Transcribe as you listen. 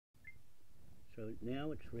So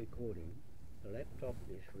now it's recording. The laptop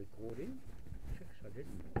is recording. Shucks, I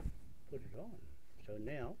didn't put it on. So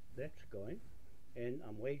now that's going, and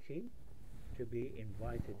I'm waiting to be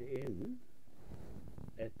invited in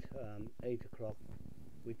at 8 o'clock,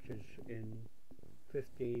 which is in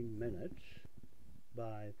 15 minutes,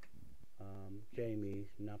 by Jamie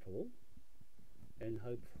Nuttall, and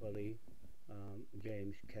hopefully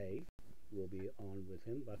James K will be on with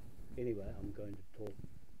him. But anyway, I'm going to talk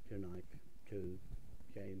tonight to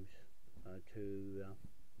James,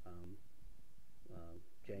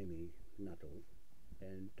 Jamie Nuttall,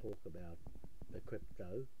 and talk about the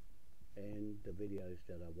crypto and the videos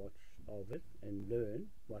that I watched of it, and learn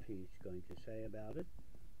what he's going to say about it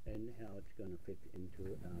and how it's going to fit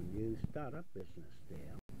into our new startup business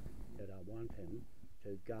there, that I want him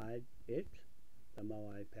to guide it, the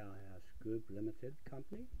Moai Powerhouse Group Limited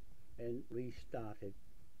company, and restart it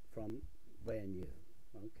from brand new.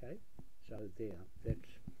 Okay, so there,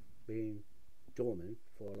 that's been dormant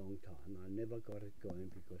for a long time. I never got it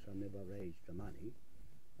going because I never raised the money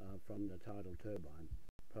from the tidal turbine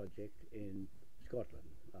project in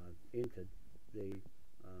Scotland. I entered the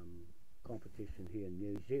competition here in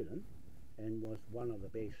New Zealand and was one of the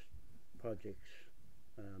best projects,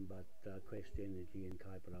 but Quest Energy and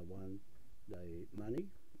Kaipara won the money,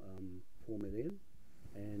 4 million,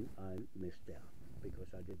 and I missed out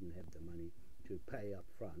because I didn't have the money to pay up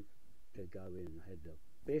front to go in. I had the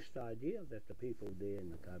best idea that the people there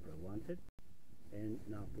in the Kaipara wanted, and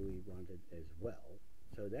Ngāpuhi wanted as well.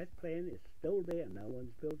 So that plan is still there. No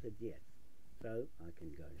one's built it yet. So I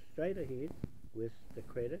can go straight ahead with the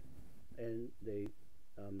credit and the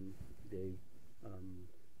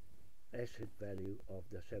asset value of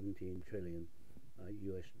the 17 trillion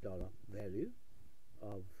US dollar value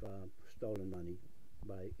of stolen money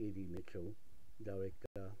by Eddie Mitchell,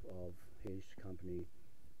 director of his company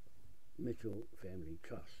Mitchell Family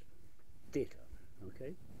Trust. Debtor,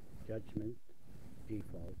 okay? Judgment,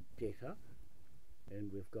 default, debtor.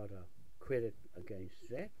 And we've got a credit against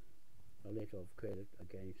that, a letter of credit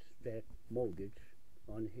against that mortgage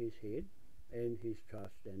on his head and his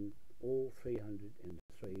trust and all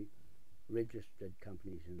 303 registered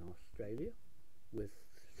companies in Australia, with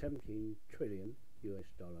 17 trillion US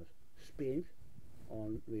dollars spent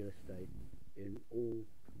on real estate in all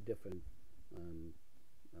different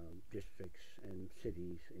districts and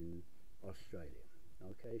cities in Australia.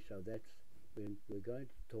 Okay, so that's when we're going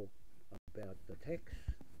to talk about the tax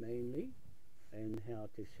mainly, and how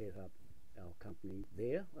to set up our company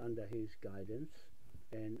there under his guidance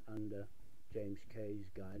and under James K's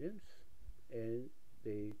guidance, and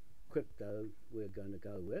the crypto we're going to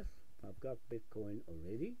go with. I've got Bitcoin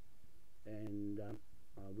already, and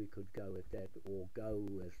we could go with that, or go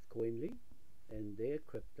with Coinly and their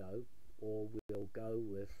crypto, or we'll go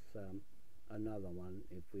with another one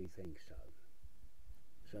if we think so.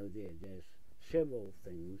 So there's several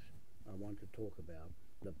things I want to talk about.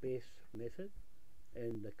 The best method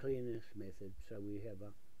and the cleanest method, so we have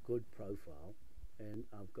a good profile, and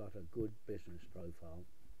I've got a good business profile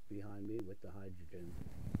behind me with the hydrogen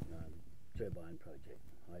turbine project,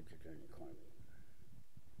 hydrogen economy.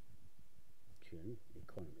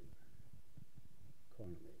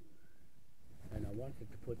 And I wanted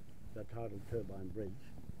to put the tidal turbine bridge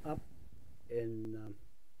up in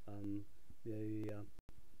the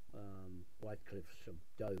White Cliffs of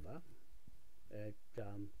Dover at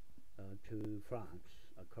to France,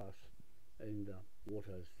 across in the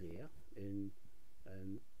waters there in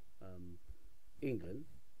England,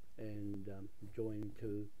 and join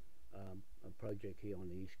to a project here on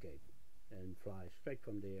the East Cape, and fly straight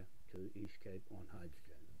from there to East Cape on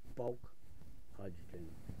hydrogen, bulk hydrogen,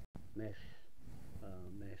 mass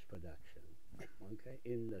production. Okay,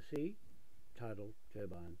 in the sea, tidal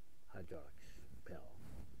turbine hydraulics power.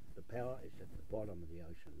 The power is at the bottom of the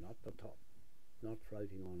ocean, not the top, not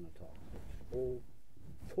floating on the top. It's all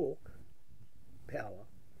torque power,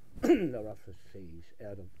 the roughest seas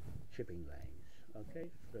out of shipping lanes.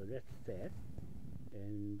 Okay, so that's that,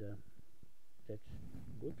 and that's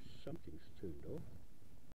good. Something's turned off.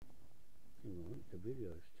 Hang on, the video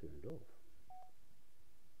is turned off.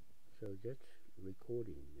 So that's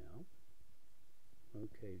recording now.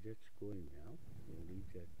 Okay, that's going now. We'll leave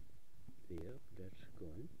that there. That's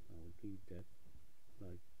going. I'll leave that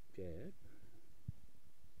like that.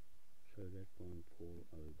 So that won't fall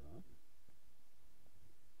over.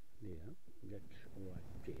 There, that's right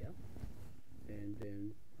there. And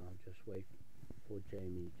then I'll just wait for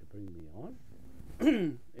Jamie to bring me on.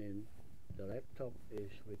 And the laptop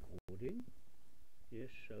is recording. Yes,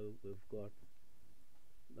 so we've got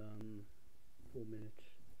 4 minutes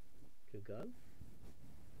to go.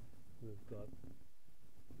 We've got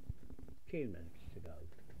 10 minutes to go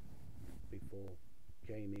before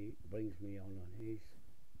Jamie brings me on his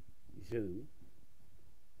Zoom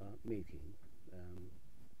meeting.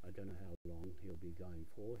 I don't know how long he'll be going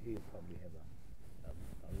for. He'll probably have a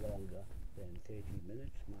longer than 30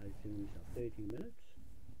 minutes. My Zooms are 30 minutes.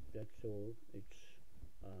 That's all. It's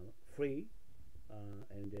free,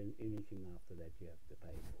 and then anything after that you have to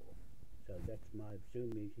pay for. So that's my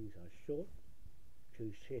Zoom meetings are short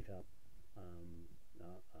to set up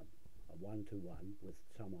a one-to-one with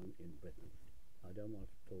someone in Britain. I don't want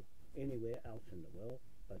to talk anywhere else in the world,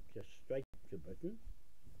 but just straight to Britain,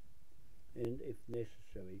 and if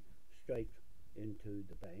necessary, straight into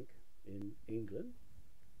the bank in England.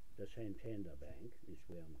 The Santander Bank is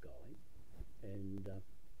where I'm going, and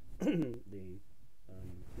the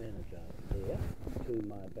manager there to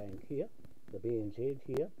my bank here, the BNZ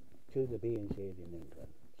here, to the BNZ in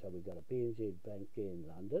England. So we've got a BNZ bank here in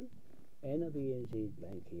London and a BNZ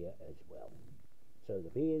bank here as well. So the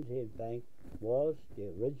BNZ Bank was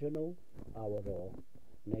the original Awaroa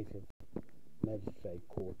Native Magistrate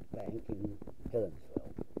Court Bank in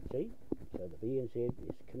Helensville. See? So the BNZ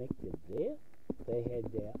is connected there. They had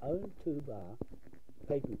their own 2-bar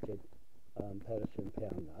patented Patterson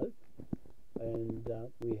pound note, and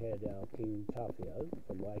we had our King Tawhio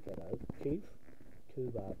from Waikato Chief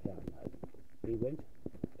 2-bar pound note. He went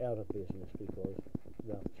out of business because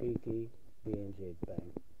the cheeky BNZ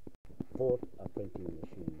Bank bought a printing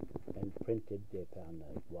machine and printed their pound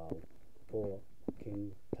note, while poor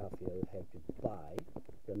King Tawhio had to buy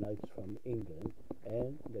the notes from England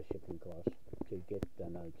and the shipping costs to get the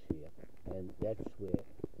notes here, and that's where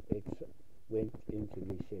it went into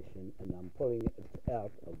recession, and I'm pulling it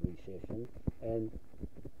out of recession and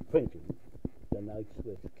printing the notes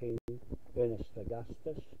with King Ernest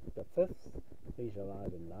Augustus the 5th. He's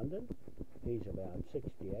alive in London. He's about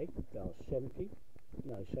 68, or 70,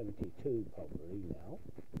 no, 72 probably now.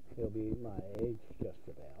 He'll be my age just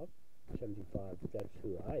about, 75, that's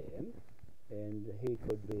who I am, and he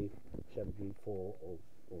could be 74 or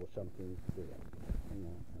something there. Hang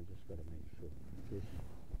on, I just got to make sure this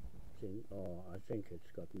thing, I think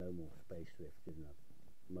it's got no more space left in the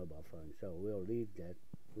mobile phone, so we'll leave that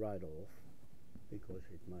right off because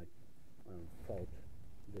it might fault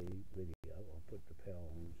the video. I'll put the power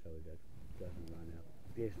on so that it doesn't run out.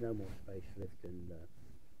 There's no more space left in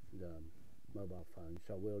the mobile phone,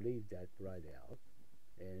 so we'll leave that right out,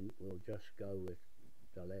 and we'll just go with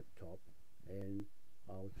the laptop, and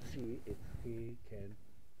I'll see if he can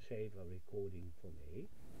save a recording for me,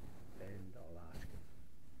 and I'll ask him.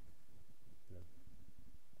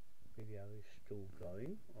 The video is still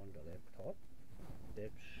going on the laptop.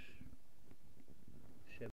 That's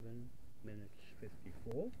 7 minutes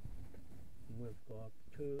 54. And we've got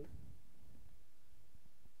 7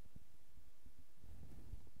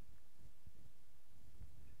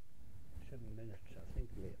 minutes, I think,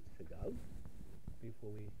 left to go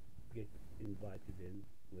before we get invited in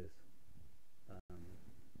with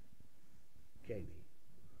Jamie.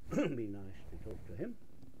 Be nice to talk to him.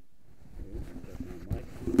 Got my mic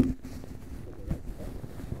for the laptop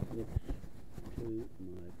next to my thing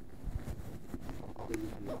here. I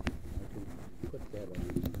can put that on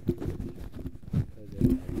so that I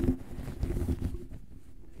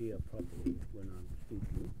hear properly when I'm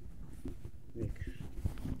speaking next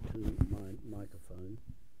to my microphone,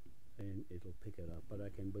 and it'll pick it up, but I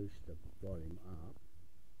can boost the volume up,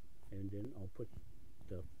 and then I'll put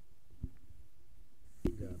the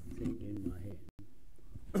thing in my hand,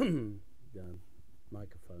 the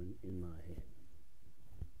microphone in my hand.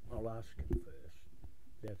 I'll ask him first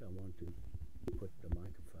that I want to put the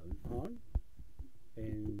microphone on,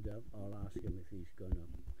 and I'll ask him if he's going to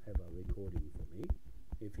have a recording for me,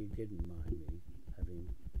 if he didn't mind me having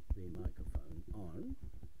the microphone on,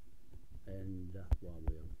 and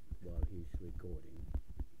while he's recording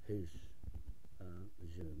his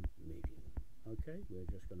Zoom meeting. Okay, we're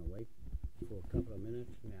just going to wait for a couple of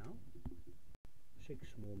minutes now, 6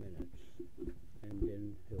 more minutes, and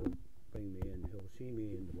then he'll bring me in. He'll see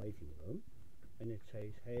me in the waiting room, and it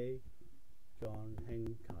says, "Hey, John,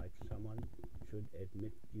 hang tight, someone should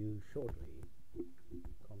admit you shortly.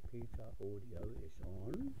 Computer audio is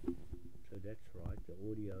on." So that's right, the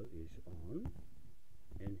audio is on,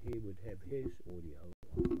 and he would have his audio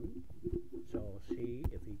on. So I'll see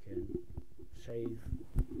if he can save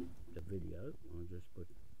the video. I'll just put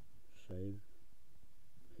save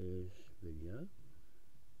his video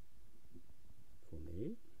for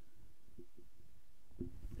me.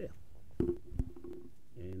 There.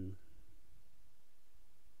 And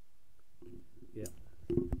yeah.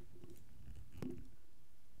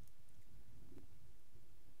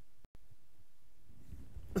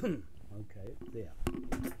 Okay, there.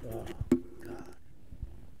 Oh, God.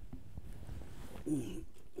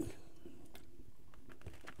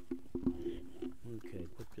 Okay,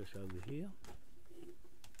 put this over here.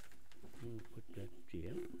 And put that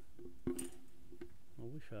there. I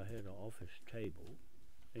wish I had an office table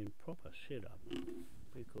in proper setup,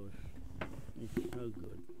 because it's no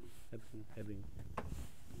good having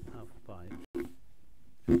half-piped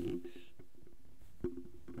things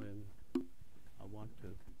when I want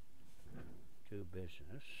to do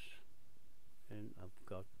business and I've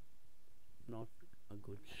got not a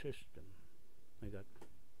good system. I got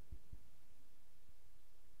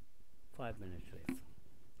 5 minutes left.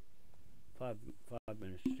 Five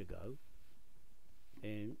minutes to go,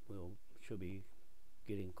 and we'll should be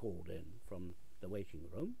getting called in from the waiting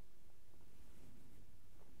room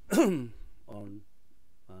on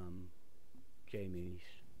Jamie's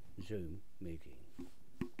Zoom meeting.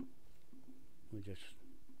 We just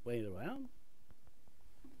wait around,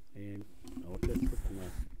 and I'll just put my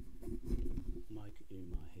mic in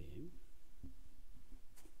my hand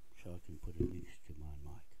so I can put it next to my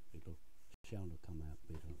mic. It'll sound will come out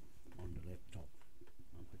better on the laptop.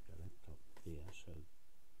 I'll put the laptop there so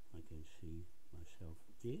I can see myself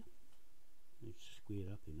there. It's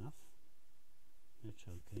squared up enough. That's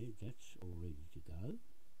okay, that's all ready to go.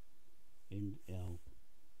 And our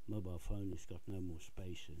mobile phone has got no more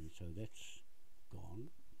space in, so that's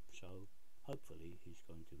gone. So hopefully he's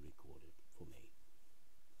going to record it for me,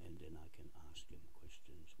 and then I can ask him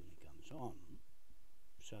questions when he comes on.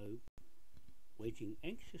 So waiting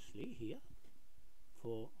anxiously here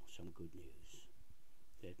for some good news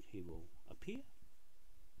that he will appear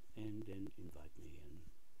and then invite me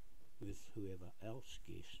in with whoever else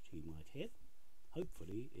guest he might have.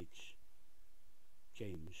 Hopefully it's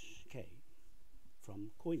James K from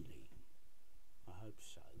Coinley. I hope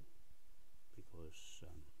so, because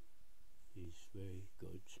he's a very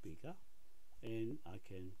good speaker and I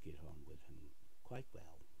can get on with him quite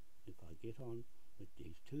well. If I get on with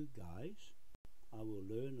these two guys, I will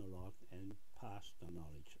learn a lot and pass the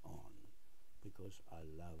knowledge on, because I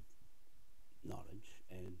love knowledge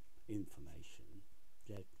and information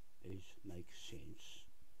that makes sense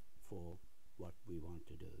for what we want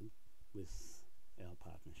to do with our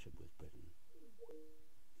partnership with Britain.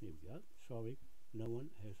 Here we go. Sorry, no one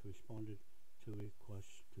has responded to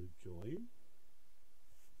requests to join.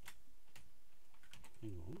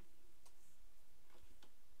 Hang on.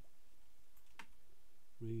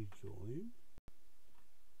 Rejoin.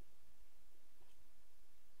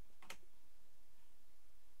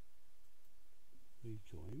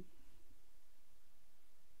 Rejoin.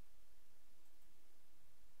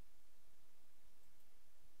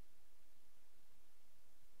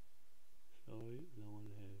 Sorry, no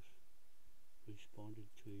one has responded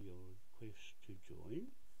to your request to join.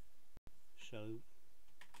 So,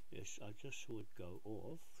 yes, I just saw it go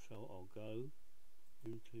off, so I'll go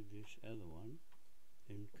into this other one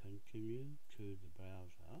and continue to the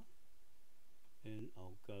browser, and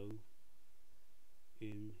I'll go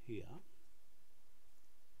in here.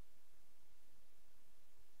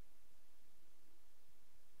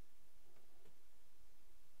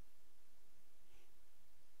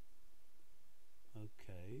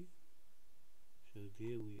 Okay, so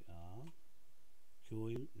there we are.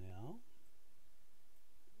 Join now.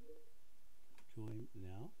 Join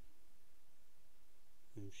now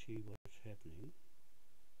and see what's happening.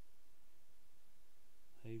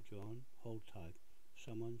 Hey John, hold tight.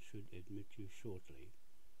 Someone should admit you shortly.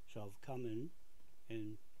 So I've come in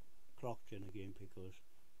and clocked in again because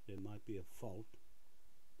there might be a fault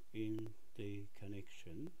in the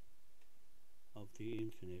connection of the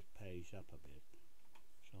internet page up a bit.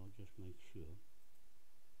 So I'll just make sure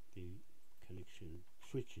the connection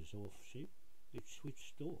switches off. See, it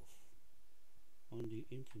switched off on the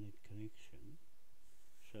internet connection,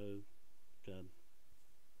 so the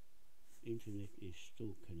internet is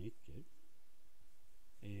still connected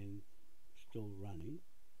and still running,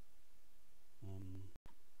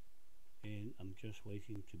 and I'm just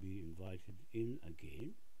waiting to be invited in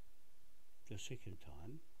again. The second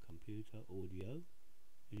time. Computer audio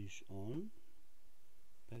is on.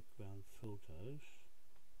 Background filters,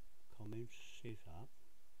 comments set up.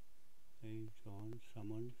 Hey John,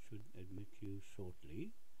 someone should admit you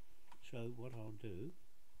shortly. So what I'll do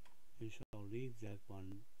is I'll leave that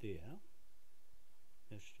one there.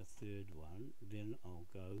 That's the third one. Then I'll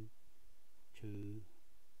go to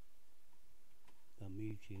the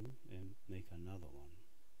meeting and make another one.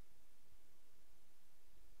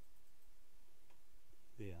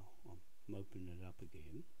 There, I'm opening it up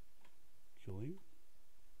again. Join.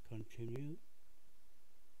 Continue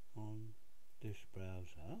on this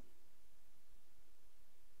browser.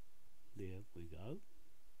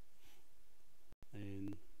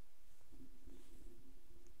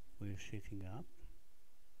 setting up.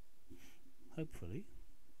 Hopefully.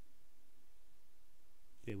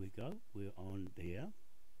 There we go, we're on there.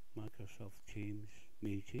 Microsoft Teams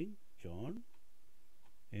meeting, John,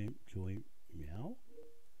 and join now.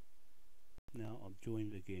 Now I've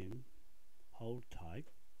joined again. Hold tight.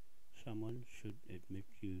 Someone should admit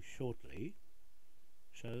you shortly.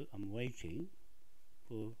 So I'm waiting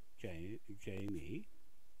for Jamie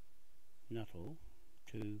Nuttall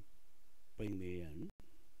to bring me in.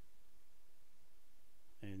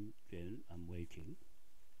 And then I'm waiting.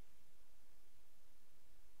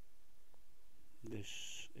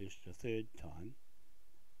 This is the third time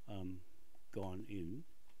gone in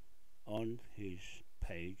on his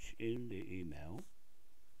page in the email,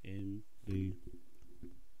 and the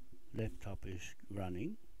laptop is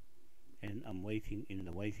running, and I'm waiting in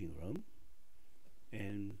the waiting room,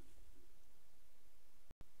 and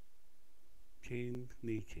team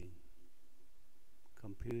meeting,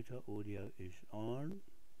 computer audio is on,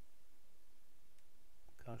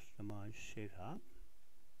 customize setup,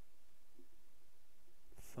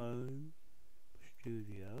 phone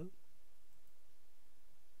studio.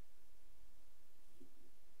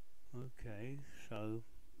 Okay, so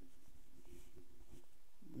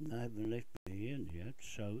they haven't let me in yet,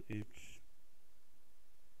 so it's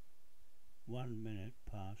 1 minute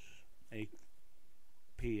past 8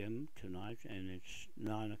 p.m. tonight, and it's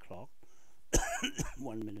 9 o'clock,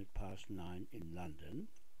 1 minute past 9 in London.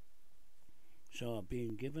 So I've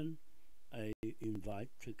been given a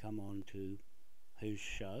invite to come on to his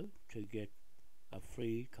show to get a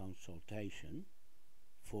free consultation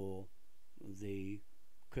for the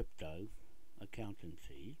crypto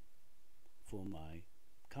accountancy for my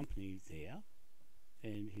company there,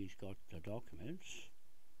 and he's got the documents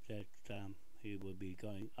that he will be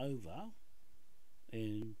going over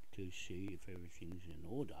and to see if everything's in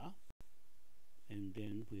order, and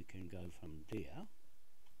then we can go from there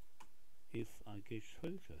if I get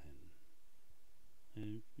through to him.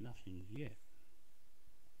 And nothing yet.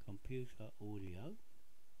 Computer audio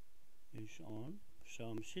is on, so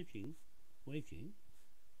I'm sitting waiting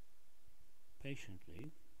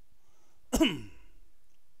patiently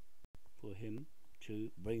for him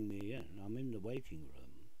to bring me in. I'm in the waiting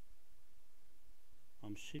room.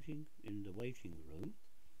 I'm sitting in the waiting room,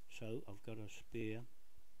 so I've got a spare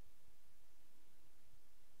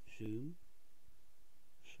Zoom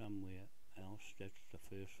somewhere else. That's the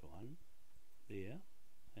first one there,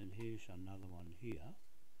 and here's another one here,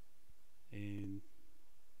 and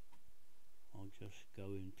I'll just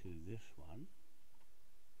go into this one.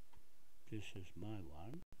 This is my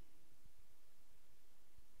one.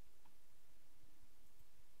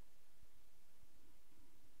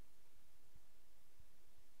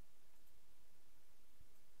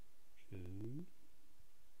 Zoom.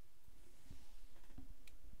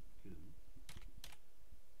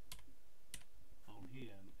 I'll hear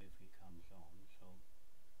him if he comes on, so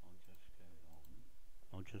I'll just carry on.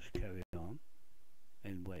 I'll just carry on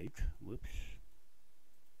and wait. Whoops,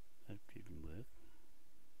 that didn't work.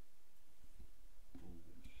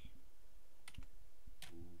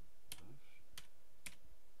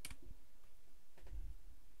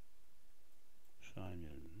 Sign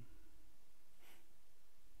in.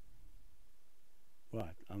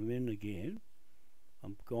 Right, I'm in again.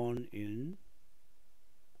 I've gone in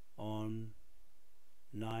on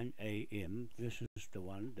 9 AM. This is the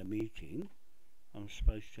one, the meeting I'm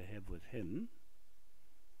supposed to have with him,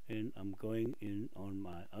 and I'm going in on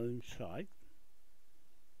my own site,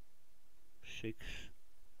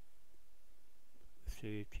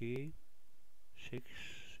 6:30.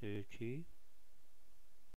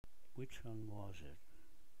 Which one was it?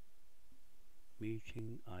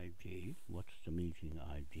 Meeting ID. What's the meeting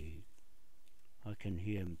ID? I can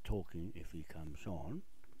hear him talking if he comes on.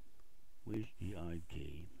 Where's the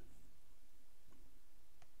ID?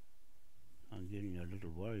 I'm getting a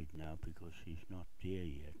little worried now because he's not there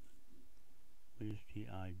yet. Where's the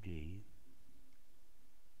ID?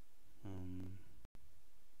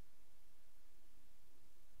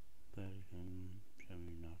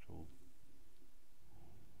 Charlie Nuttall.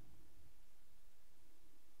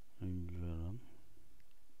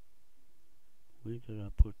 Where did I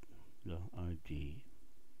put the ID?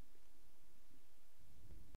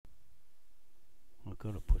 I've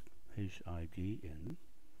got to put his ID in.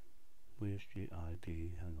 Where's the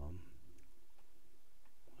ID? Hang on.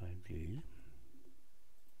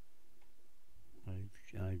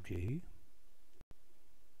 ID.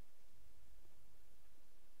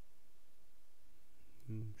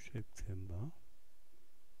 September.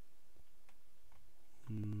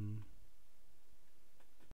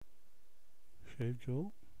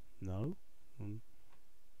 Schedule? No.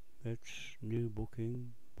 That's new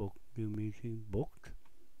booking, new meeting booked.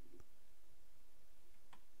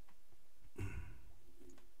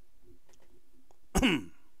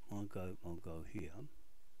 I'll go here.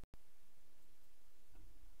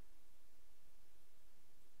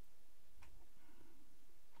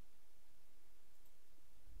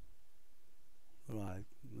 Right,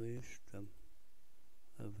 where's the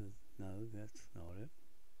over? No, that's not it.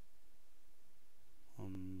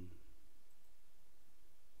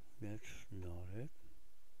 That's not it.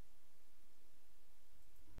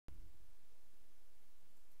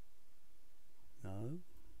 No.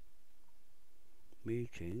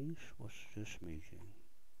 Meetings. What's this meeting?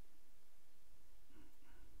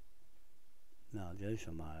 No, those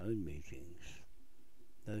are my own meetings.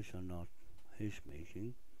 Those are not his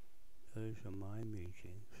meeting. Those are my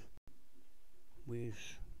meetings.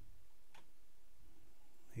 Where's...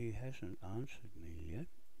 He hasn't answered me yet.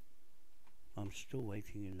 I'm still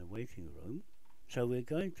waiting in the waiting room. So we're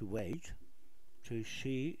going to wait to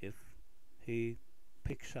see if he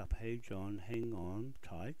picks up. Hey John, hang on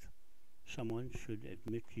tight. Someone should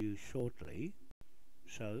admit you shortly.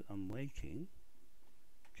 So I'm waiting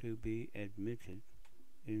to be admitted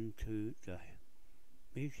into the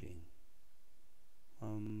meeting.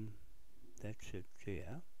 That's it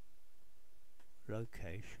there.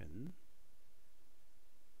 Location.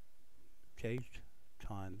 Date,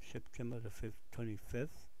 time, September the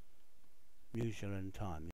 25th, New Zealand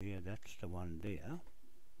time. Yeah, that's the one there.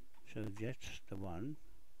 So that's the one.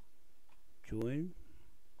 Join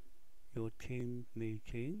your team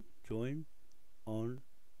meeting. Join on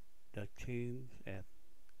the Teams app.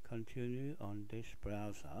 Continue on this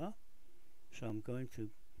browser. So I'm going to...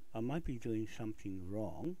 I might be doing something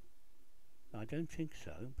wrong. I don't think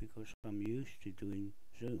so, because I'm used to doing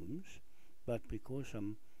Zooms. But because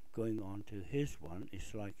I'm going on to his one,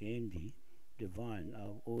 it's like Andy Divine.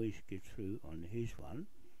 I'll always get through on his one.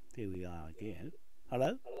 There we are again.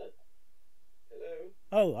 Hello? Hello?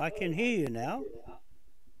 Oh, I can hear you now.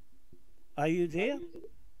 Are you there? I see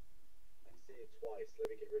it twice. Let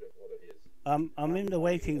me get rid of what it is. I'm in the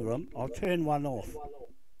waiting room. I'll turn one off.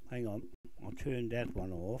 Hang on. I'll turn that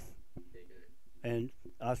one off. There you go. And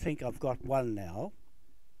I think I've got one now.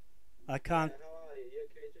 I can't... How are you? You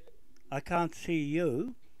okay, Jim? I can't see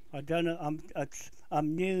you. I don't know.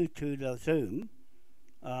 I'm new to the Zoom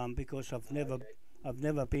because I've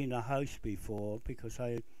never been a host before, because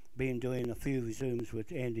I've been doing a few Zooms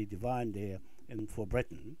with Andy Divine there for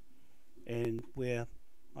Britain, and where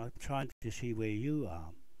I'm trying to see where you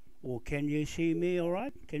are. Or can you see me? All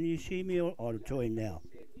right? Can you see me? Or join now?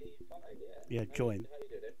 Fine, Yeah, join. How you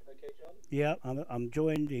doing? Okay, John? Yeah, I'm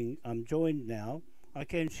joining. I'm joined now. I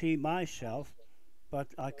can see myself, but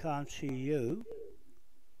I can't see you.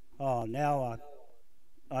 Oh, now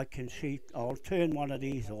I can see. I'll turn one of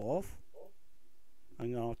these off,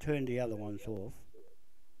 and I'll turn the other ones off.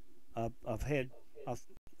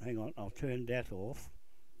 Hang on, I'll turn that off,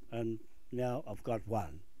 and now I've got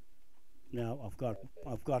one. Now I've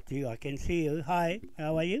got you. I can see you. Hi,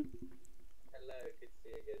 how are you? Hello, good to see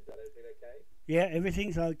you again, John. Everything okay? Yeah,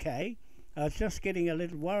 everything's okay. I was just getting a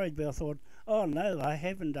little worried, but I thought, oh no, I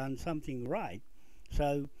haven't done something right.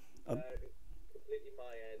 So. Completely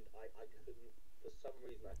my end. I couldn't, for some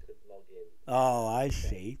reason, I couldn't log in. Oh, I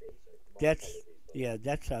see.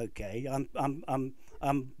 That's okay.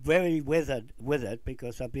 I'm very weathered with it,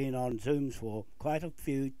 because I've been on Zooms for quite a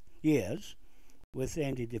few years with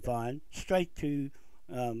Andy Divine, straight to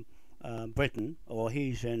Britain, or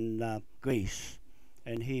he's in Greece,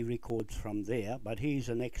 and he records from there, but he's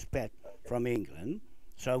an expat from England.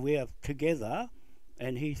 So we're together,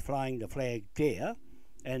 and he's flying the flag there,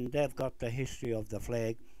 and they've got the history of the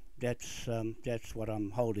flag. That's what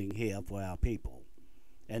I'm holding here for our people,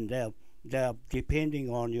 and they're depending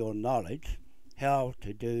on your knowledge how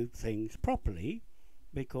to do things properly,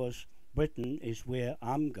 because Britain is where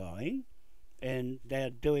I'm going, and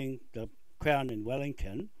they're doing the Crown in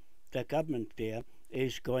Wellington. The government there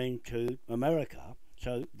is going to America,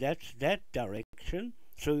 so that's that direction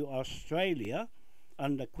through Australia,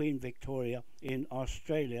 under Queen Victoria in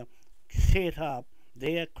Australia, set up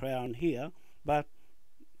their crown here, but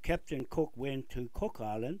Captain Cook went to Cook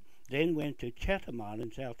Island, then went to Chatham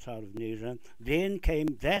Islands outside of New Zealand, then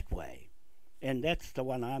came that way. And that's the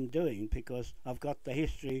one I'm doing, because I've got the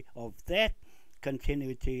history of that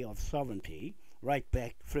continuity of sovereignty right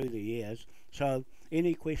back through the years. So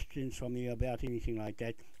any questions from you about anything like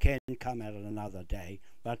that can come at another day.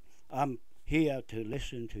 But I'm here to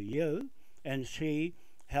listen to you and see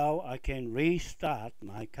how I can restart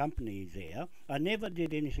my company there. I never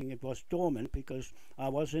did anything. It was dormant because I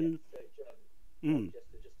was in... So, John,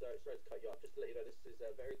 just sorry to cut you off. Just to let you know, this is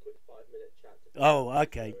a very quick 5-minute chat. Oh,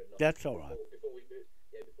 okay, that's all right. Before we move,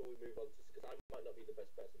 before we move on, because I might not be the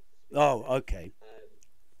best person to speak. Oh, okay.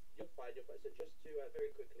 You're fine. You're fine. So just to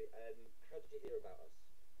very quickly, how did you hear about us?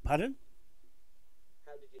 Pardon?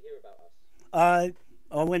 How did you hear about us?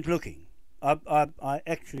 I went looking. I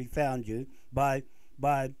actually found you by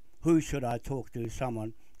who should I talk to?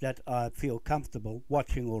 Someone that I feel comfortable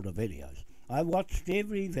watching all the videos. I watched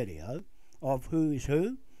every video of who is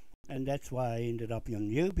who, and that's why I ended up on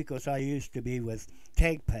you, because I used to be with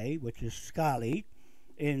TagPay, which is Scarlett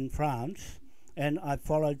in France, and I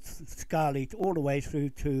followed Scarlett all the way through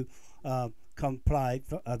to Comply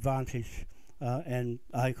Advantage, and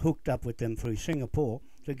I hooked up with them through Singapore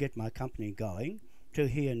to get my company going to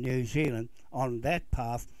here in New Zealand on that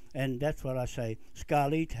path. And that's what I say,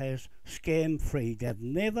 Scarlett has scam-free. They've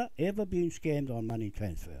never, ever been scammed on money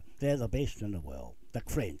transfer. They're the best in the world, the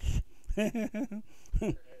French. Yeah. You've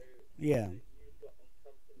got a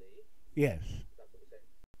company. Yes. Is that what we're saying?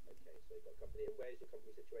 Okay, so you've got a company. And where is your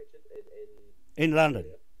company situated? In London.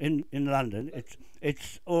 In London.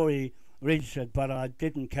 It's already registered, but I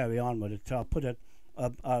didn't carry on with it. So I put it,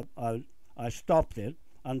 I stopped it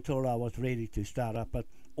until I was ready to start up. But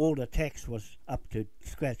all the tax was up to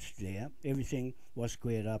scratch there. Everything was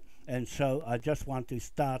squared up. And so I just want to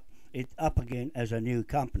start it up again as a new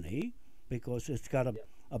company, because it's got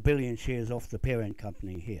a billion shares off the parent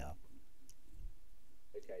company here.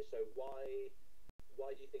 Okay, so why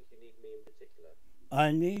do you think you need me in particular?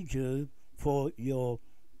 I need you for your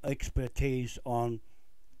expertise on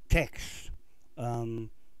tax,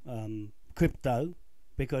 crypto,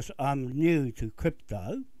 because I'm new to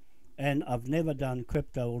crypto. And I've never done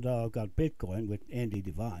crypto, although I've got Bitcoin with Andy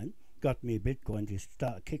Devine. Got me Bitcoin to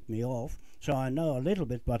kick me off. So I know a little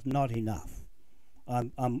bit, but not enough.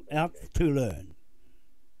 I'm out to learn.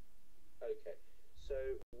 Okay. So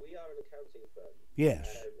we are an accounting firm. Yes.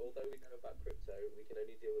 Although we know about crypto, we can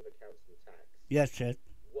only deal with accounts and tax. Yes, sir. So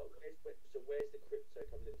where's the crypto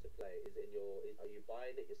coming into play? Is it are you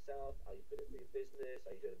buying it yourself? Are you putting it for your business?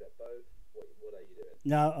 Are you doing a bit of both? What are you doing?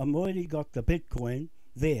 Now, I've already got the Bitcoin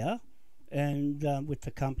there, and with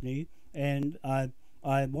the company, and I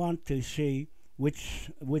want to see which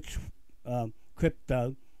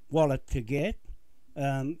crypto wallet to get.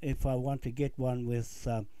 If I want to get one with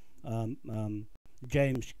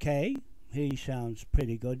James K, he sounds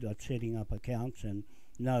pretty good at setting up accounts and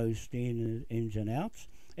knows the ins and outs.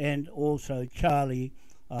 And also Charlie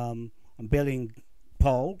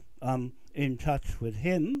Delingpole, I'm in touch with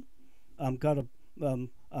him. I got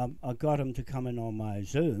him to come in on my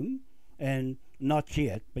Zoom, and not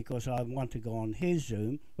yet, because I want to go on his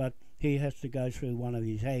Zoom, but he has to go through one of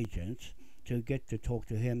his agents to get to talk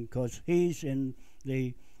to him, because he's in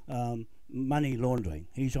the money laundering.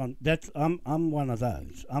 He's on. I'm one of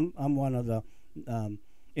those. I'm one of the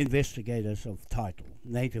investigators of title,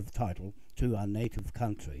 native title to our native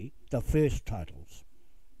country, the first titles.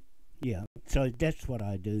 Yeah. So that's what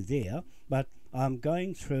I do there. But I'm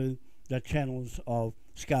going through the channels of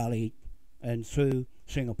Scarlett and through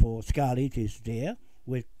Singapore. Scarlett is there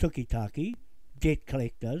with Tukitaki, debt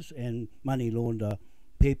collectors and money launder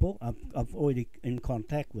people. I've already in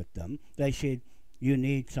contact with them. They said you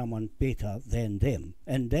need someone better than them,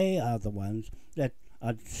 and they are the ones that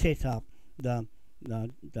set up the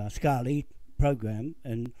Scarlett program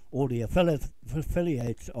and all the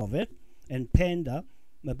affiliates of it. And Panda,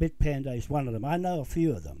 Bitpanda is one of them. I know a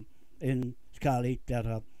few of them in Scarlett that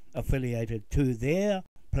are affiliated to their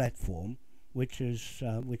platform, which is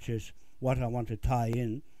what I want to tie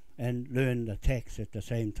in and learn the tax at the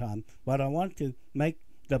same time. But I want to make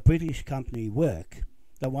the British company work,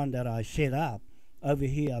 the one that I set up over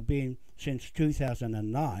here. I've been since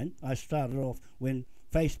 2009. I started off when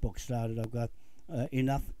Facebook started. I've got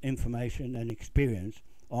enough information and experience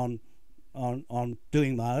on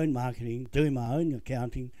doing my own marketing, doing my own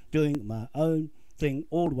accounting, doing my own thing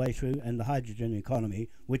all the way through, and the hydrogen economy,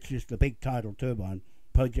 which is the big tidal turbine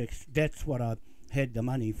projects. That's what I've had the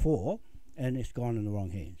money for, and it's gone in the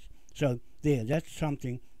wrong hands. So there, that's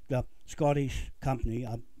something. The Scottish company,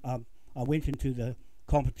 I went into the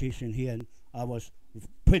competition here, and I was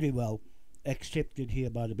pretty well accepted here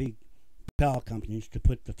by the big power companies to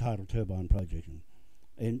put the tidal turbine project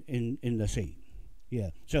in the sea.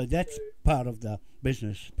 Yeah, so that's part of the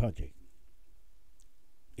business project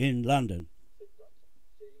in London. So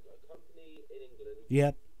you've got a company in England.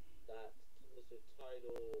 Yep. That does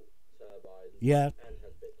tidal turbines. Yeah. And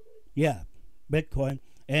has Bitcoin. Yeah, Bitcoin.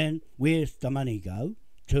 And where's the money go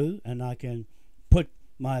to? And I can put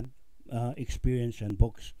my experience and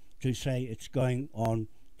books to say it's going on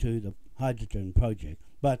to the hydrogen project.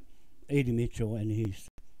 But Eddie Mitchell and his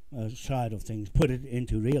side of things, put it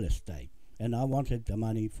into real estate, and I wanted the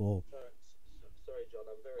money for. Sorry, John,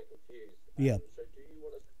 I'm very confused. Yeah. So do you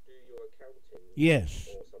want us to do your accounting? Yes.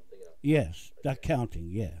 Or something else? Yes. Okay. The accounting.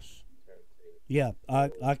 Yes. Accounting. Yeah.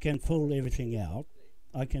 I can fill everything out.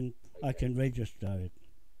 I can register it.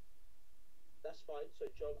 That's fine. So,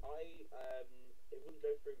 John, it wouldn't go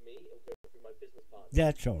through me. It would go through my business partner.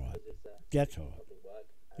 That's all right. That's all right. Public work.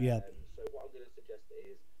 Yeah. So what I'm going to suggest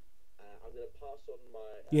is I'm going to pass on my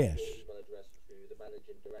Yes. your email address to the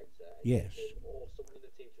managing director, and Yes. get him or someone in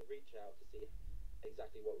the team to reach out to see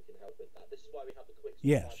exactly what we can help with that. This is why we have the quick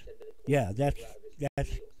Yes. 5-10 minute call. Yeah. to That's figure out if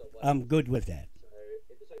it's me or someone I'm else. good with that. So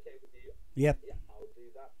if it's okay with you, Yep. yeah, I'll do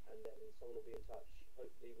that, and then someone will be in touch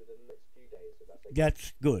hopefully within the next few days. If that's okay.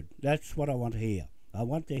 That's good. That's what I want to hear. I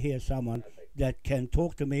want to hear someone Perfect. that can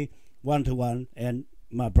talk to me one to one, and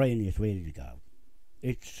my brain is ready to go.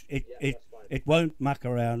 That's fine. It won't muck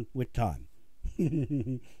around with time.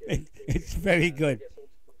 It's very good. Get someone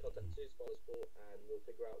to contact Sue's Sport, and we'll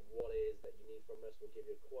figure out what it is that you need from us. We'll give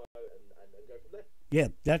you a quote and go from there. Yeah,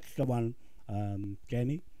 that's the one,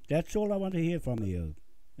 Jamie. That's all I want to hear from you.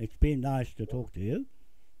 It's been nice to talk to you,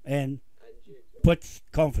 and And you. puts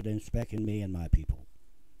confidence back in me and my people.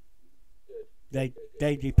 Good.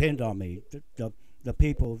 They depend on me. The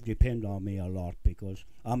people depend on me a lot because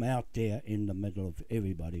I'm out there in the middle of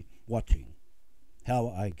everybody watching how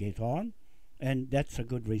I get on, and that's a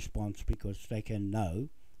good response because they can know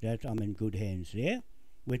that I'm in good hands there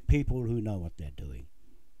with people who know what they're doing.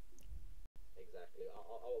 Exactly.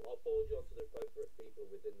 I'll forward you on to the appropriate people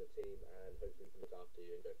within the team, and hopefully we can look after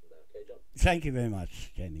you and go from there. Okay, John? Thank you very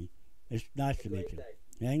much, Jamie. It's nice to meet Great you.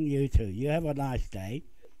 day. And you too. You have a nice day.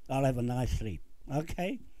 I'll have a nice sleep.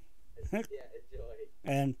 Okay? Yeah, enjoy.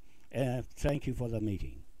 And thank you for the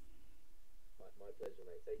meeting. My pleasure,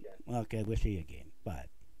 mate. Take care. Okay, we'll see you again. Bye.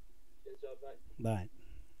 Cheers, John. Bye. Bye.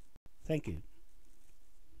 Thank you.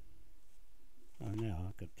 Oh, now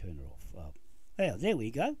I could turn it off. Oh, yeah, there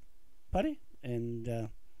we go, buddy. And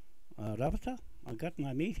Rabata, I got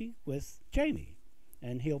my meeting with Jamie,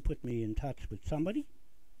 and he'll put me in touch with somebody,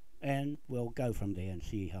 and we'll go from there and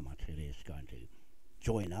see how much it is going to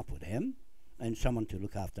join up with him, and someone to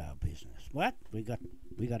look after our business. What? We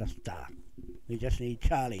got a start. We just need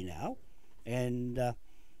Charlie now, and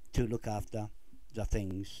to look after the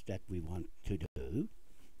things that we want to do.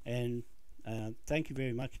 And thank you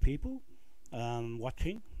very much, people,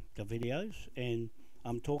 watching the videos. And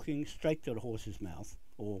I'm talking straight to the horse's mouth,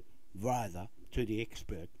 or rather to the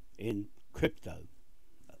expert in crypto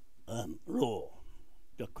law.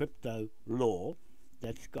 The crypto law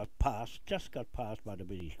that's just got passed by the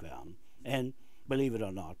British Crown. And believe it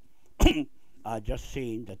or not, I just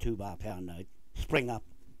seen the £2 pound note spring up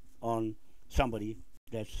on somebody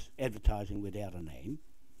that's advertising without a name,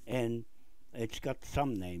 and it's got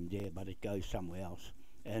some name there, but it goes somewhere else,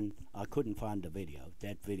 and I couldn't find that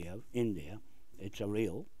video in there. It's a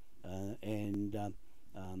reel, and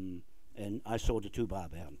I saw the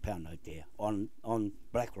 £2 pound note there on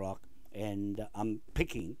BlackRock, and I'm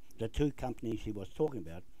picking the two companies he was talking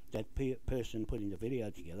about. That person putting the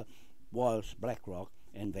video together was BlackRock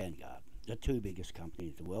and Vanguard, the two biggest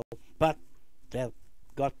companies in the world, but they've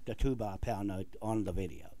got the £2 pound note on the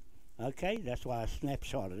video. Okay, that's why I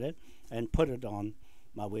snapshotted it and put it on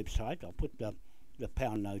my website. I'll put the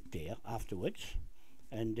pound note there afterwards,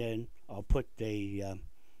 and then I'll put the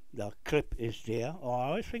clip is there. Oh, I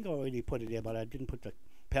always think I already put it there, but I didn't put the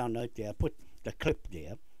pound note there. I put the clip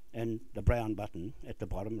there and the brown button at the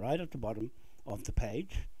bottom, right at the bottom of the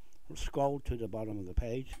page. Scroll to the bottom of the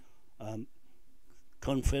page.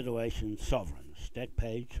 Confederation Sovereigns, that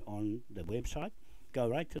page on the website. Go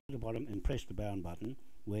right to the bottom and press the brown button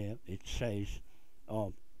where it says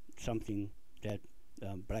something that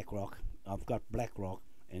BlackRock. I've got BlackRock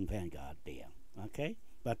and Vanguard there, okay?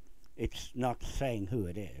 But it's not saying who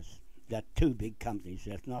it is. That two big companies,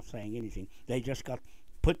 that's not saying anything. They just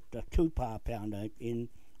put the £2 pound note in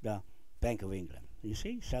the Bank of England, you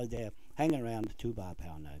see? So they're hanging around the £2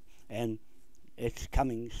 pound note, and it's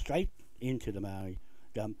coming straight into the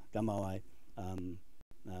Maori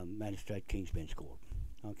Magistrate King's Bench Court.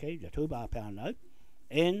 Okay, the £2 pound note,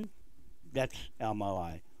 and that's our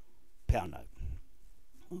Moai pound note.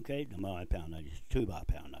 Okay, the Moai pound note is £2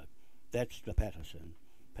 pound note. That's the Patterson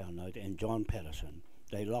pound note, and John Patterson.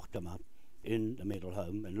 They locked him up in the mental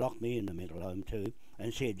home, and locked me in the mental home too,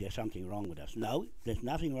 and said there's something wrong with us. No, there's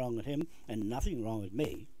nothing wrong with him, and nothing wrong with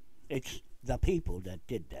me. It's the people that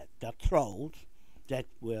did that, the trolls that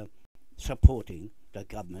were supporting the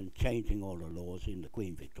government changing all the laws in the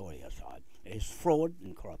Queen Victoria side. It's fraud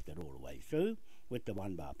and corrupted all the way through with the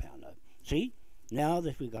 £1 pound note. See, now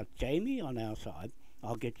that we've got Jamie on our side,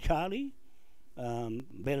 I'll get Charlie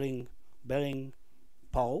Delingpole,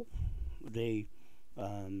 the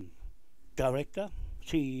director,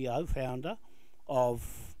 CEO, founder of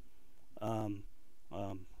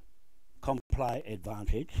Comply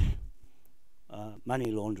Advantage,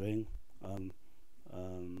 money laundering,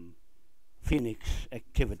 Phoenix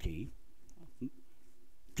activity,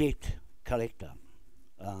 debt collector,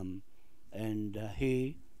 and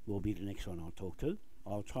he will be the next one I'll talk to.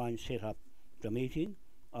 I'll try and set up the meeting.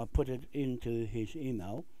 I'll put it into his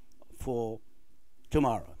email for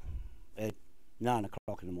tomorrow at 9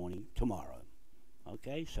 o'clock in the morning tomorrow.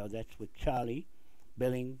 Okay, so that's with Charlie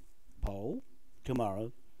Delingpole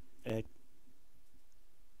tomorrow at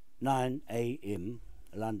 9 a.m.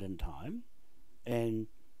 London time, and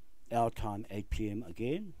our time 8 p.m.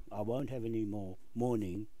 again. I won't have any more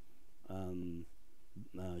morning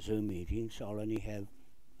Zoom meetings. I'll only have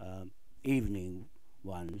evening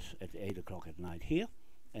ones at 8 o'clock at night here,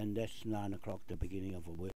 and that's 9 o'clock, the beginning of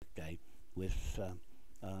a work day with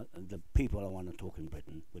the people I want to talk in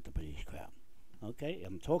Britain, with the British Crown. Okay,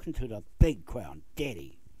 I'm talking to the big Crown,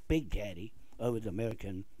 Daddy, Big Daddy, over the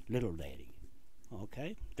American Little Daddy.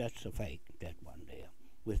 Okay, that's a fake, that one there,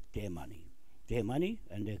 with their money. Their money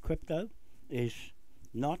and their crypto is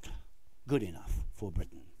not good enough for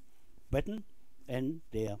Britain. Britain and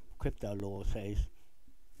their crypto law says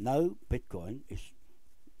no, Bitcoin is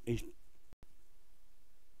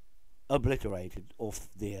obliterated off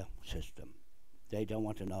their system. They don't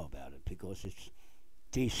want to know about it because it's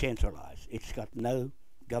decentralized. It's got no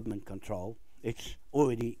government control. It's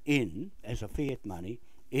already in as a fiat money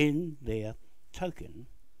in their token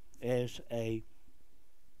as a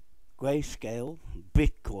grayscale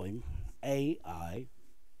Bitcoin AI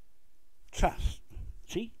trust.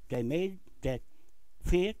 See, they made that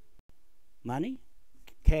fiat money,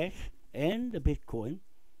 cash, and the Bitcoin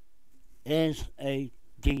as a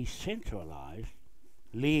decentralized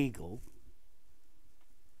legal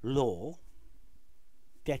law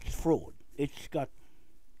that's fraud. It's got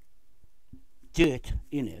dirt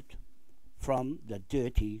in it, from the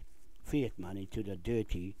dirty fiat money to the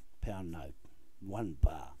dirty pound note. 1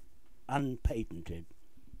 bar. Unpatented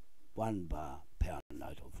 1 bar pound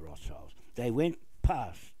note of Rothschilds. They went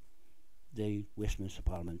past the Westminster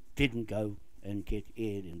Parliament, didn't go and get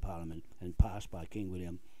aired in Parliament and passed by King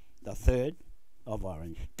William III of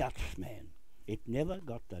Orange, Dutchman. It never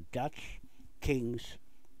got the Dutch King's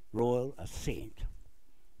royal assent.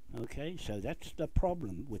 Okay, so that's the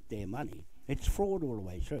problem with their money. It's fraud all the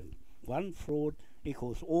way through. One fraud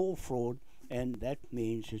equals all fraud, and that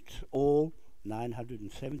means it's all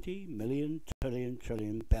 970 million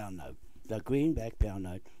trillion pound note. The greenback pound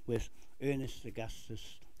note with Ernest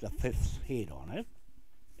Augustus V's head on it,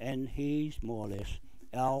 and he's more or less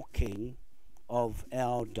our king of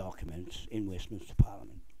our documents in Westminster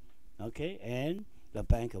Parliament. Okay, and the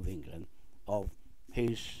Bank of England of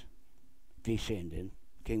his descendant,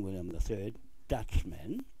 King William III,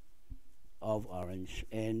 Dutchman of Orange,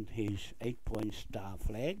 and his 8-point star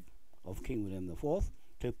flag of King William IV,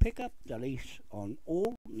 to pick up the leash on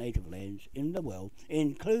all native lands in the world,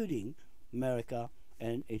 including America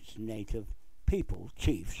and its native people,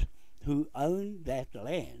 chiefs, who own that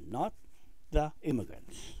land, not the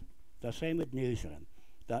immigrants. The same with New Zealand.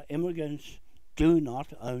 The immigrants do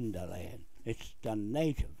not own the land. It's the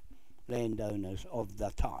native landowners of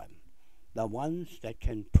the time, the ones that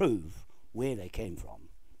can prove where they came from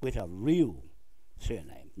with a real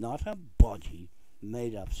surname, not a bodgy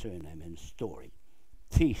made-up surname and story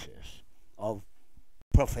thesis of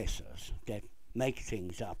professors that make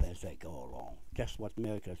things up as they go along. That's what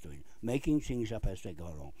America's doing, making things up as they go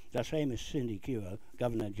along. The same as Cindy Kiro,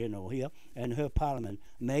 Governor General here, and her Parliament,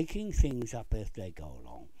 making things up as they go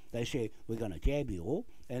along. They say, we're going to jab you all,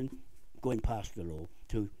 and going past the law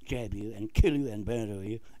to jab you and kill you and murder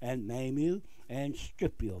you and maim you and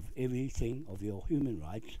strip you of everything of your human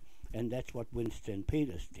rights. And that's what Winston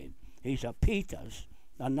Peters did. He's a Peters,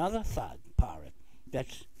 another thug pirate,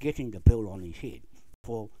 that's getting the bill on his head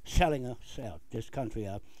for selling us out, this country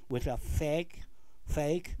out, with a fake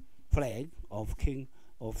flag of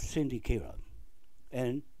Cindy Kiro.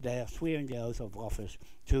 And they are swearing the oath of office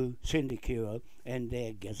to Cindy Kiro and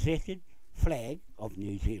their gazetted flag of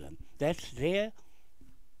New Zealand. That's their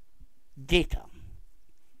debtor,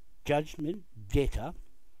 judgment debtor,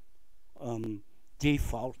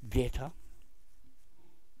 default debtor,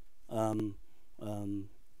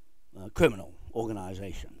 criminal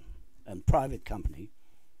organisation and private company,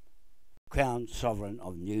 Crown Sovereign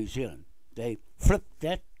of New Zealand. They flipped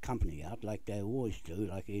that company out like they always do,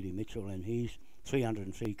 like Eddie Mitchell and his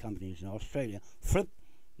 303 companies in Australia, flipped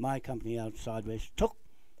my company out sideways, took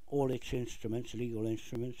all its instruments, legal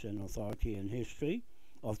instruments and authority and history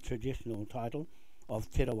of traditional title of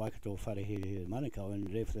Te Waikato Wharehere Manukau and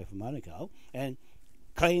Rewhare Manukau, and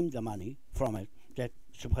claim the money from it that's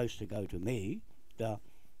supposed to go to me, the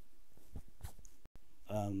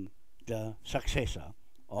successor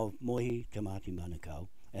of Mohi Te Mati Manukau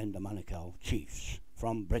and the Manukau chiefs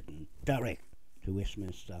from Britain, direct to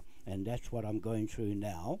Westminster. And that's what I'm going through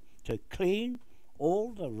now, to clean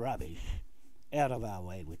all the rubbish out of our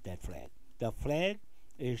way with that flag. The flag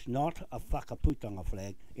is not a whakaputanga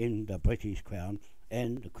flag in the British Crown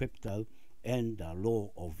and the crypto and the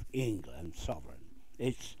law of England sovereign.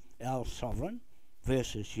 It's our sovereign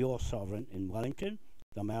versus your sovereign in Wellington,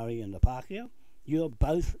 the Maori and the Pākehā. You're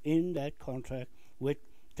both in that contract with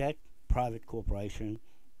that private corporation,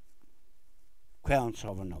 Crown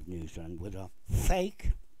Sovereign of New Zealand, with a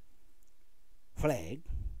fake flag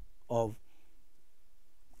of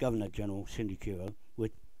Governor-General Cindy Kiro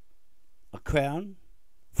with a crown,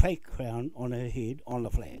 fake crown on her head on the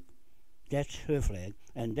flag. That's her flag,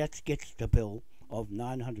 and that gets the bill of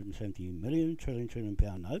 970 million trillion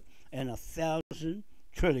pound note and 1,000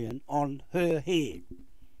 trillion on her head,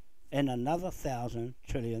 and another 1,000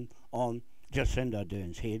 trillion on Jacinda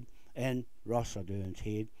Ardern's head and Ross Ardern's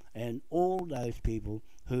head, and all those people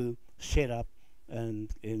who set up in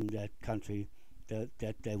that country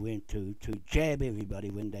that they went to jab everybody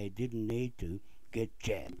when they didn't need to get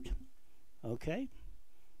jabbed, okay?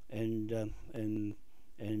 And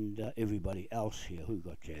everybody else here who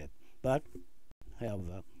got jabbed. But,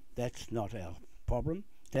 however, that's not our problem.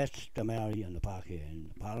 That's the Maori and the Pākehā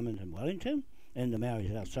in the Parliament in Wellington, and the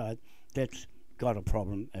Maoris outside. That's got a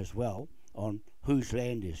problem as well on whose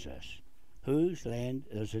land is this. Whose land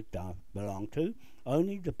does it belong to?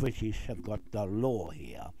 Only the British have got the law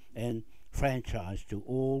here and franchise to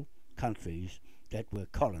all countries that were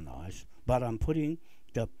colonised. But I'm putting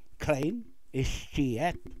the claim,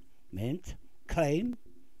 SGAP meant claim,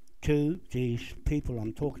 to these people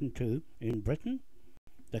I'm talking to in Britain,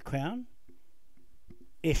 the Crown,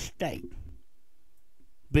 estate,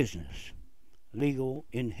 business, legal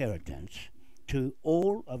inheritance to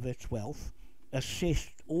all of its wealth,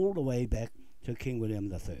 assessed all the way back to King William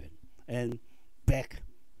III and back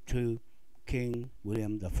to King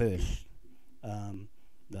William I,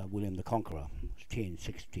 William the Conqueror,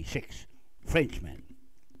 1066, Frenchman.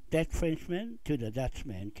 That Frenchman to the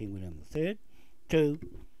Dutchman, King William III, to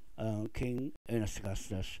King Ernest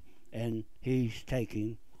Augustus, and he's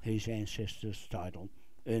taking his ancestor's title,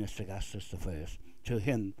 Ernest Augustus I, to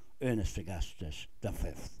him, Ernest Augustus V.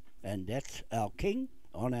 And that's our king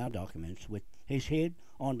on our documents, with his head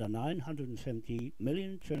on the 970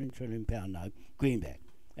 million trillion pound note, greenback.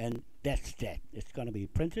 And that's that. It's going to be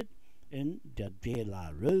printed in the De La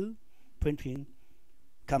Rue printing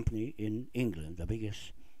company in England, the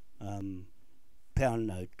biggest pound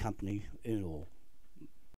note company or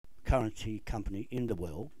currency company in the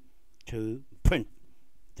world, to print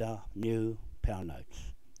the new pound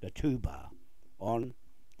notes, the 2 bar on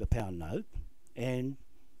the pound note, and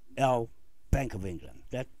our Bank of England.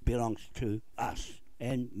 That belongs to us.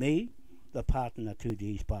 And me, the partner to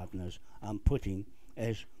these partners, I'm putting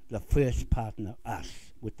as the first partner, us,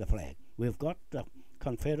 with the flag. We've got the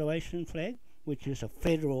Confederation flag, which is a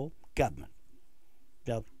federal government.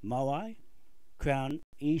 The Maui Crown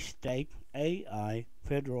Estate AI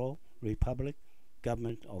Federal Republic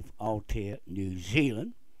Government of Aotearoa, New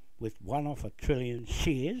Zealand, with 1 of 1 trillion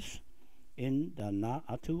shares in the Ngā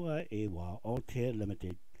Atua Ewa Aotearoa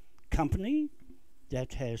Limited Company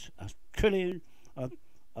that has 1 trillion,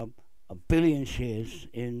 a billion shares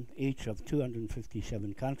in each of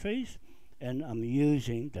 257 countries, and I'm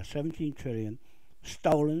using the 17 trillion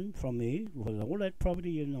stolen from me with all that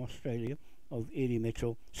property in Australia of Eddie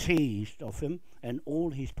Mitchell, seized of him, and all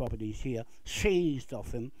his properties here seized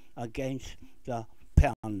of him against the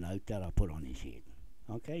pound note that I put on his head.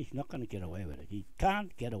 Okay, he's not going to get away with it. He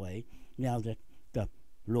can't get away now that the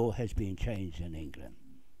law has been changed in England.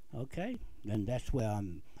 Okay, and that's where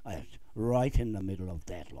I'm at, right in the middle of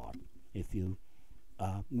that lot. If you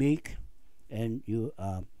are meek and you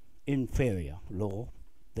are inferior law,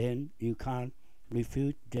 then you can't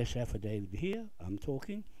refute this affidavit here. I'm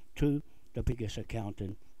talking to the biggest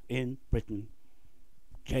accountant in Britain,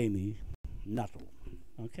 Jamie Nuttall,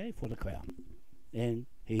 okay, for the Crown. And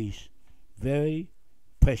he's very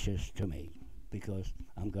precious to me because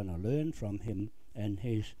I'm going to learn from him and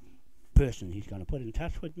his person he's going to put in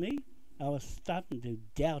touch with me. I was starting to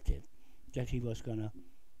doubt it, that he was going to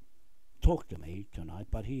talk to me tonight,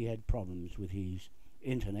 but he had problems with his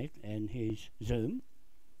internet and his Zoom,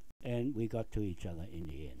 and we got to each other in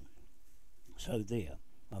the end. So there,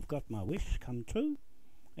 I've got my wish come true,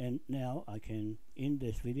 And now I can end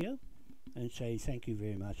this video and say thank you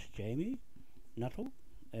very much, Jamie Nuttall,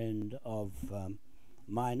 and of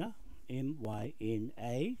Myna,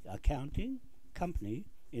 M-Y-N-A, accounting company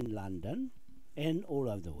in London and all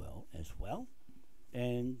over the world as well,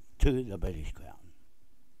 and to the British Crown,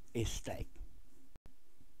 estate,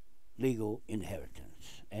 legal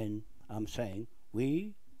inheritance. And I'm saying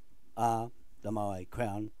we are the Maui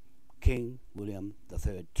Crown King William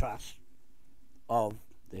III Trust of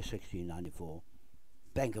the 1694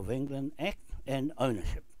 Bank of England Act and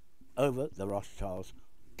ownership over the Rothschilds'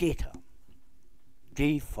 debtor,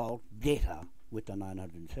 default debtor, with the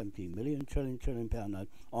 970 million trillion pound note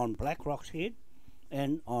on BlackRock's head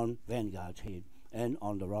and on Vanguard's head and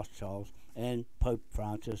on the Rothschilds and Pope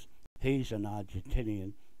Francis. He's an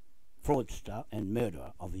Argentinian fraudster and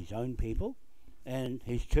murderer of his own people, and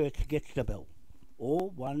his church gets the bill.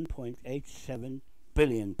 All 1.87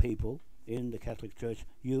 billion people in the Catholic Church,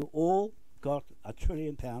 you all got £1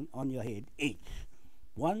 trillion on your head each.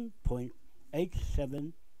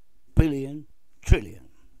 1.87 billion trillion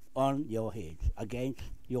on your heads against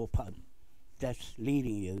your Pope. That's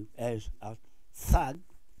leading you as a thug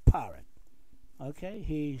pirate. Okay,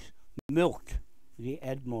 he's milked the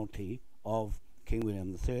admiralty of King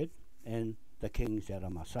William III and the kings that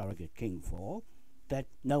I'm a surrogate king for, that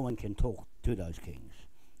no one can talk to those kings.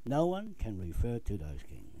 No one can refer to those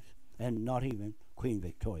kings, and not even Queen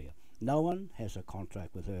Victoria. No one has a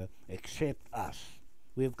contract with her except us.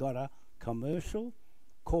 We've got a commercial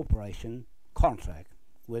corporation contract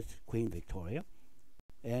with Queen Victoria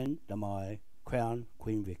and the Maui Crown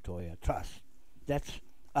Queen Victoria Trust. That's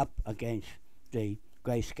up against the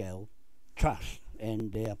Grayscale Trust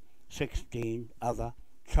and their 16 other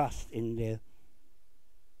trusts in their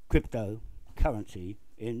cryptocurrency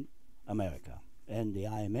in America, and the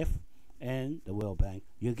IMF and the World Bank.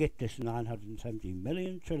 You get this 970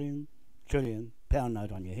 million trillion pound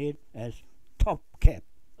note on your head as top cap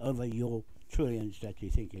over your trillions that you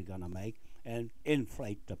think you're going to make, and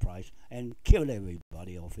inflate the price and kill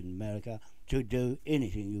everybody off in America to do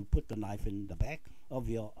anything. You put the knife in the back of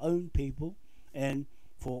your own people, and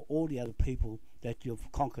for all the other people that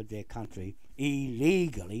you've conquered their country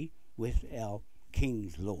illegally with our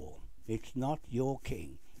king's law. It's not your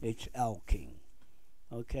king, it's our king.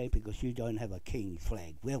 Okay, because you don't have a king's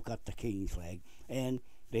flag. We've got the king's flag and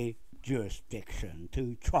the jurisdiction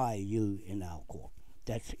to try you in our court.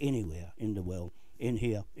 That's anywhere in the world, in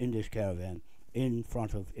here, in this caravan, in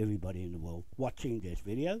front of everybody in the world watching this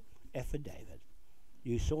video. Affidavit.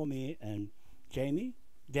 You saw me and Jamie.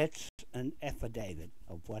 That's an affidavit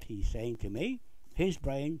of what he's saying to me. His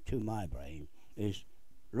brain to my brain is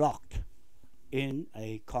locked in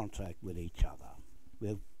a contract with each other.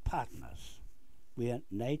 We're partners. We are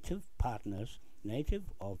native partners, native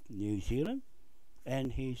of New Zealand,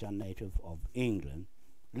 and he's a native of England,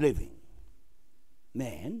 living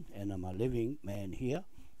man, and I'm a living man here,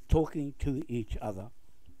 talking to each other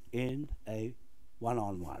in a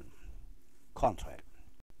one-on-one contract.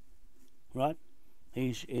 Right?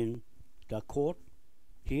 He's in the court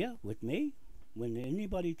here with me. When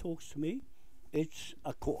anybody talks to me, it's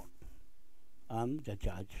a court. I'm the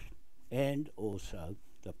judge and also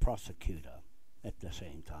the prosecutor at the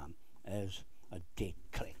same time as a debt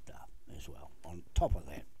collector as well. On top of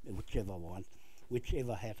that,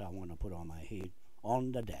 whichever hat I want to put on my head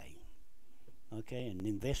on the day. Okay, an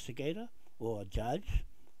investigator or a judge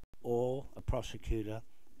or a prosecutor,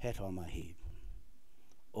 hat on my head.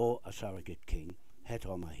 Or a surrogate king, hat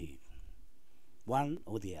on my head. One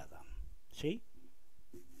or the other. See?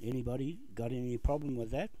 Anybody got any problem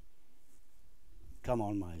with that? Come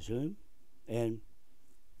on my Zoom, and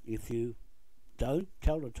if you don't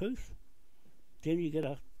tell the truth, then you get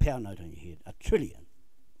a pound note on your head, $1 trillion,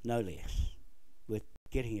 no less, with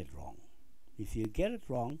getting it wrong. If you get it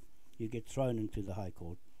wrong, you get thrown into the High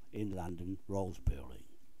Court in London, Rollsbury,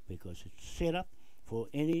 because it's set up for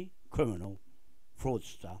any criminal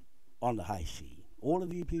fraudster on the high sea. All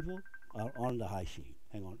of you people are on the high sea.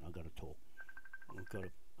 Hang on, I've got to talk. I've got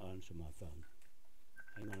to answer my phone.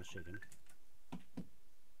 Hang on a second.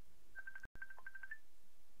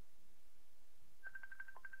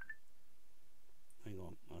 Hang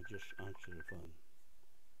on, I'll just answer the phone.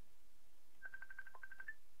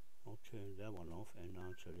 I'll turn that one off and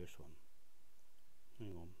answer this one.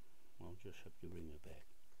 Hang on, I'll just have to bring it back.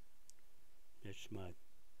 That's my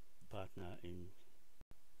partner in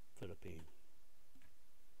Philippines.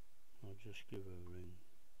 I'll just give her a ring.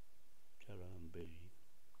 Tell her I'm busy.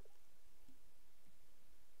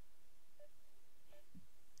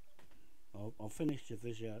 I'll finish the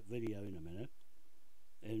video in a minute,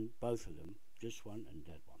 and both of them, this one and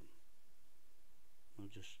that one. I'll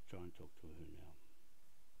just try and talk to her now.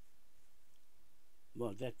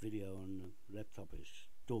 Well, that video on the laptop is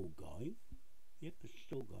still going. Yep, it's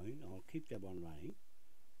still going. I'll keep that one running.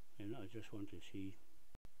 And I just want to see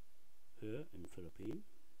her in Philippines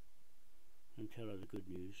and tell her the good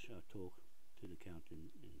news. I talk to the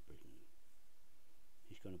accountant in Britain.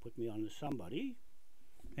 He's going to put me on to somebody,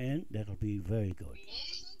 and that'll be very good.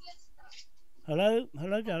 Hello,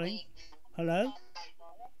 hello, darling. Hello,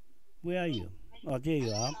 where are you? Oh, there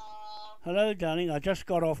you are. Hello, darling. I just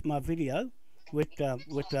got off my video with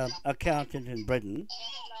the accountant in Britain.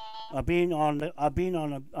 I'm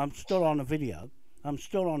still on a video. I'm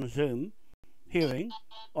still on a Zoom hearing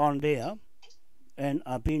on there, and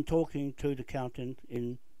I've been talking to the accountant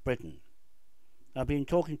in Britain. I've been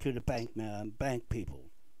talking to the bank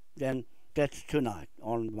people. Then that's tonight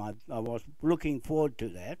on my. I was looking forward to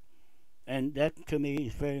that, and that to me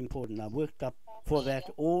is very important. I worked up for that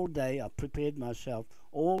all day. I prepared myself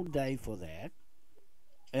all day for that,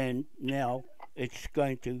 and now it's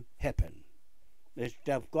going to happen.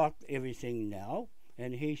 They've got everything now,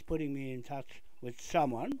 and he's putting me in touch with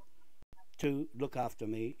someone to look after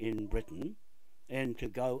me in Britain and to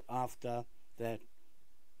go after that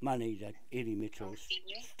money that Eddie Mitchell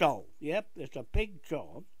stole. Yep, it's a big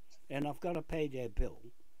job, and I've got to pay their bill.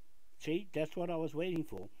 See, that's what I was waiting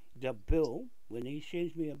for. The bill, when he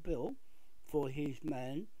sends me a bill for his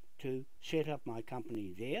man to set up my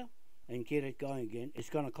company there and get it going again, it's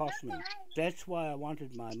going to cost me. That's why I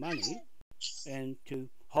wanted my money and to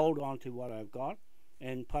hold on to what I've got,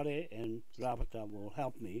 and Pare and Rabata will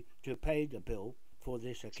help me to pay the bill for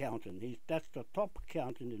this accountant. That's the top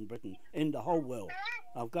accountant in Britain, in the whole world.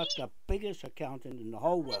 I've got the biggest accountant in the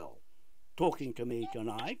whole world talking to me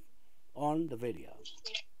tonight on the video.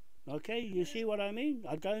 Okay, you see what I mean?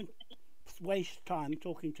 I don't waste time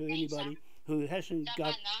talking to anybody who hasn't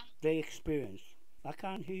got the experience. I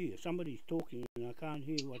can't hear you. Somebody's talking and I can't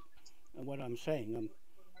hear what I'm saying.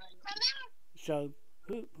 So,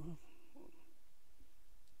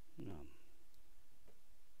 no.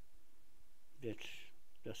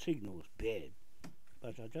 The signal's bad,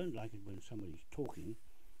 but I don't like it when somebody's talking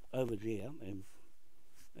over there, and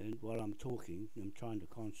while I'm talking, I'm trying to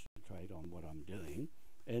concentrate on what I'm doing,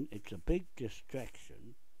 and it's a big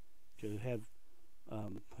distraction to have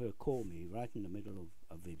her call me right in the middle of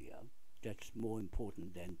a video. That's more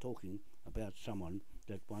important than talking about someone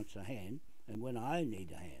that wants a hand, and when I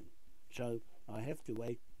need a hand. So I have to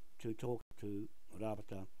wait to talk to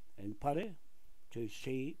Rabata and Pare to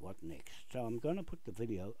see what next. So I'm going to put the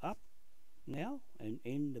video up now and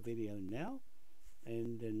end the video now,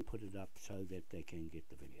 and then put it up so that they can get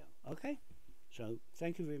the video. Okay? So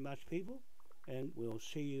thank you very much, people, and we'll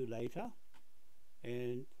see you later.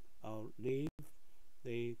 And I'll leave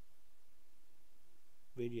the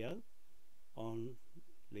video on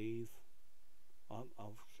leave. I'll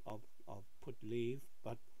put leave,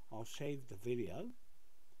 but I'll save the video.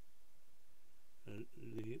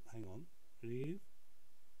 Leave, hang on. Leave.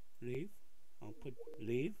 I'll put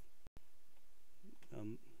leave.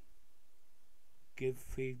 Give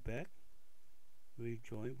feedback.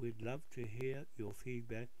 Rejoin. We'd love to hear your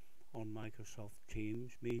feedback on Microsoft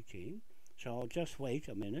Teams meeting. So I'll just wait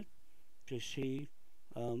a minute to see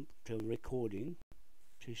the recording,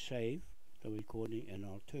 to save the recording, and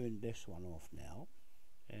I'll turn this one off now.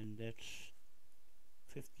 And that's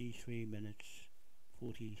 53 minutes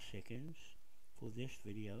 40 seconds for this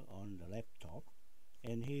video on the laptop,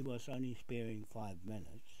 and he was only sparing 5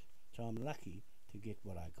 minutes, so I'm lucky to get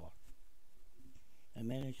what I got. I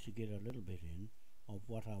managed to get a little bit in of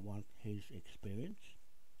what I want his experience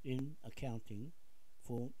in accounting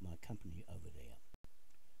for my company over there.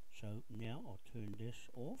 So now I'll turn this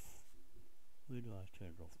off. Where do I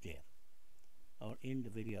turn it off? There. I'll end the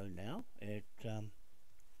video now at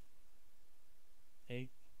 8:59,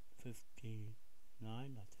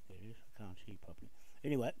 I think it is. I can't see properly.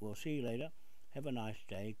 Anyway, we'll see you later. Have a nice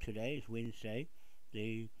day. Today is Wednesday,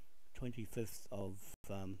 the 25th of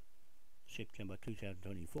September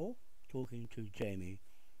 2024. Talking to Jamie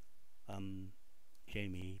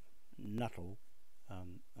Nuttall,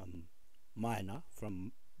 Minor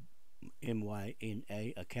from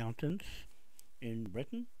MYNA Accountants in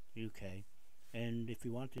Britain, UK. And if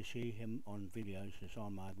you want to see him on videos, it's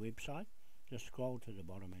on my website. Just scroll to the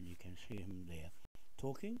bottom and you can see him there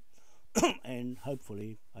talking. And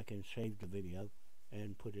hopefully I can save the video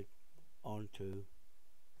and put it onto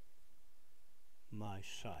my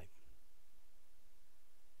site.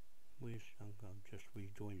 I'll just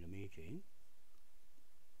rejoin the meeting.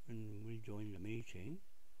 And rejoin the meeting.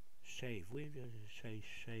 Save. Where does it say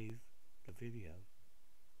save the video?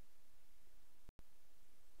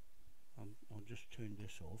 I'll just just turn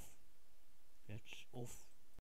this off. That's off